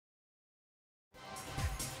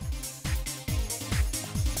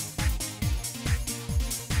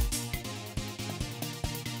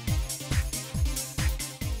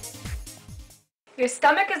Your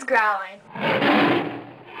stomach is growling.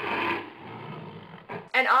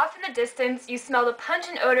 And off in the distance, you smell the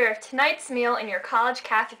pungent odor of tonight's meal in your college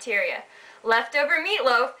cafeteria. Leftover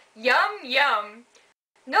meatloaf, yum, yum.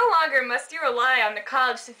 No longer must you rely on the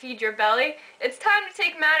college to feed your belly. It's time to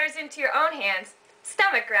take matters into your own hands.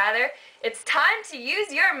 Stomach, rather. It's time to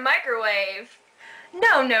use your microwave.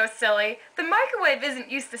 No, silly. The microwave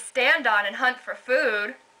isn't used to stand on and hunt for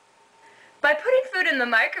food. By putting food in the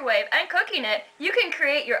microwave and cooking it, you can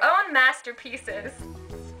create your own masterpieces.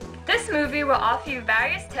 This movie will offer you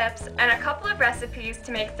various tips and a couple of recipes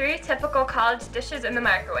to make 3 typical college dishes in the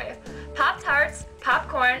microwave: Pop-Tarts,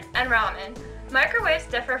 popcorn, and ramen. Microwaves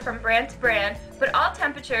differ from brand to brand, but all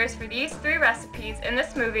temperatures for these 3 recipes in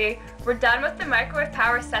this movie were done with the microwave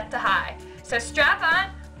power set to high. So strap on,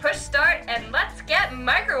 push start, and let's get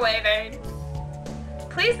microwaving!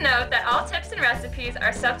 Please note that all tips and recipes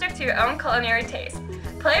are subject to your own culinary taste.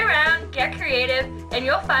 Play around, get creative, and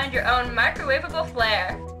you'll find your own microwavable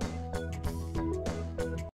flair.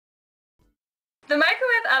 The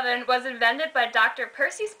microwave oven was invented by Dr.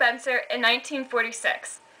 Percy Spencer in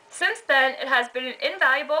 1946. Since then, it has been an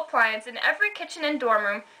invaluable appliance in every kitchen and dorm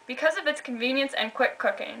room because of its convenience and quick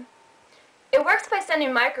cooking. It works by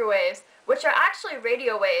sending microwaves, which are actually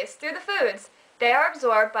radio waves, through the foods. They are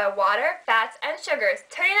absorbed by water, fats, and sugars,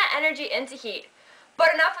 turning that energy into heat.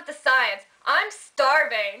 But enough with the science. I'm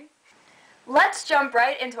starving! Let's jump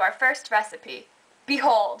right into our first recipe.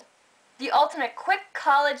 Behold, the ultimate quick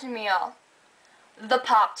college meal, the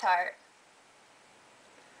Pop-Tart.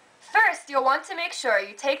 First, you'll want to make sure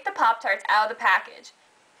you take the Pop-Tarts out of the package.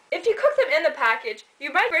 If you cook them in the package,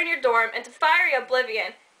 you might burn your dorm into fiery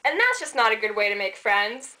oblivion, and that's just not a good way to make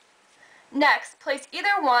friends. Next, place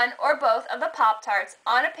either one or both of the Pop-Tarts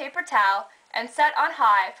on a paper towel and set on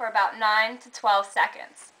high for about 9 to 12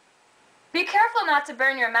 seconds. Be careful not to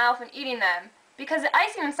burn your mouth when eating them, because the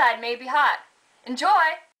icing inside may be hot. Enjoy!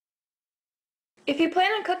 If you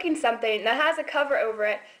plan on cooking something that has a cover over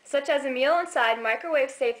it, such as a meal inside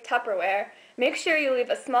microwave-safe Tupperware, make sure you leave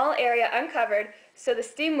a small area uncovered so the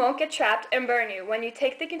steam won't get trapped and burn you when you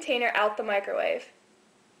take the container out the microwave.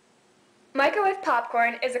 Microwave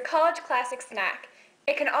popcorn is a college classic snack.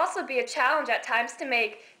 It can also be a challenge at times to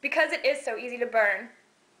make because it is so easy to burn.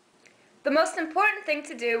 The most important thing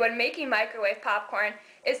to do when making microwave popcorn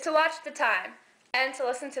is to watch the time and to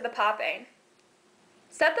listen to the popping.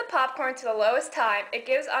 Set the popcorn to the lowest time it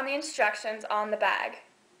gives on the instructions on the bag.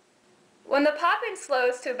 When the popping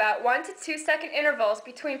slows to about 1 to 2 second intervals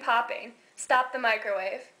between popping, stop the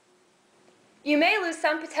microwave. You may lose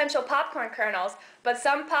some potential popcorn kernels, but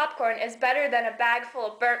some popcorn is better than a bag full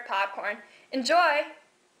of burnt popcorn. Enjoy!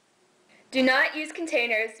 Do not use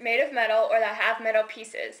containers made of metal or that have metal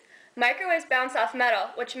pieces. Microwaves bounce off metal,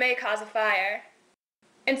 which may cause a fire.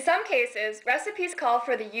 In some cases, recipes call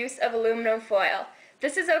for the use of aluminum foil.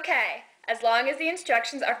 This is okay, as long as the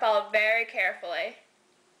instructions are followed very carefully.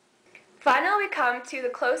 Finally, we come to the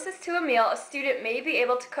closest to a meal a student may be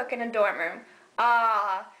able to cook in a dorm room.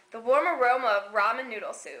 The warm aroma of ramen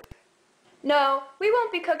noodle soup. No, we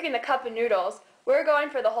won't be cooking the cup of noodles. We're going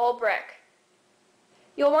for the whole brick.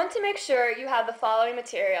 You'll want to make sure you have the following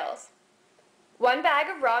materials: 1 bag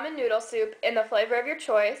of ramen noodle soup in the flavor of your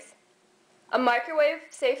choice, a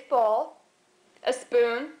microwave-safe bowl, a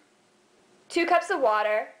spoon, 2 cups of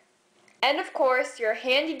water, and of course your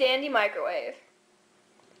handy-dandy microwave.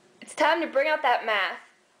 It's time to bring out that math.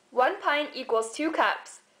 1 pint equals 2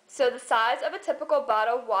 cups, so the size of a typical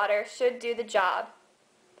bottle of water should do the job.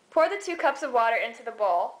 Pour the 2 cups of water into the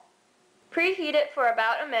bowl. Preheat it for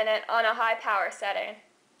about a minute on a high power setting.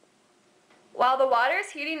 While the water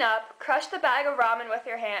is heating up, crush the bag of ramen with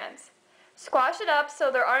your hands. Squash it up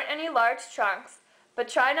so there aren't any large chunks, but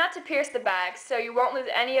try not to pierce the bag so you won't lose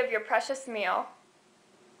any of your precious meal.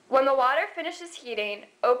 When the water finishes heating,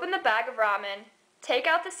 open the bag of ramen, take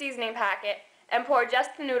out the seasoning packet, and pour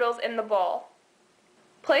just the noodles in the bowl.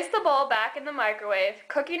 Place the bowl back in the microwave,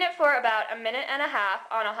 cooking it for about 1.5 minutes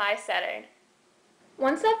on a high setting.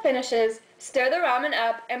 Once that finishes, stir the ramen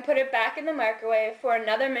up and put it back in the microwave for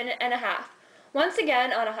another 1.5 minutes, once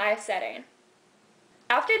again on a high setting.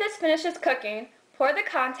 After this finishes cooking, pour the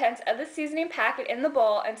contents of the seasoning packet in the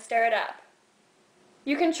bowl and stir it up.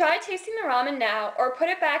 You can try tasting the ramen now or put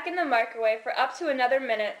it back in the microwave for up to another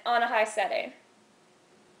minute on a high setting.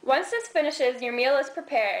 Once this finishes, your meal is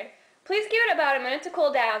prepared. Please give it about a minute to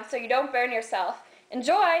cool down so you don't burn yourself.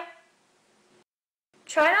 Enjoy!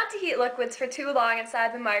 Try not to heat liquids for too long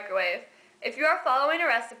inside the microwave. If you are following a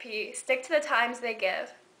recipe, stick to the times they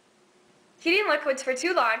give. Heating liquids for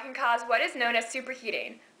too long can cause what is known as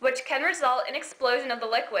superheating, which can result in explosion of the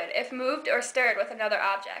liquid if moved or stirred with another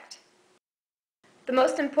object. The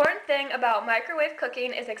most important thing about microwave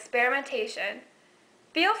cooking is experimentation.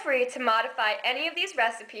 Feel free to modify any of these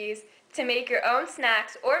recipes to make your own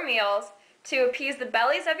snacks or meals to appease the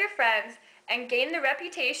bellies of your friends and gain the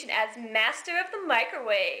reputation as master of the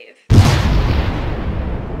microwave.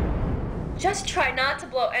 Just try not to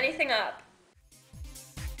blow anything up.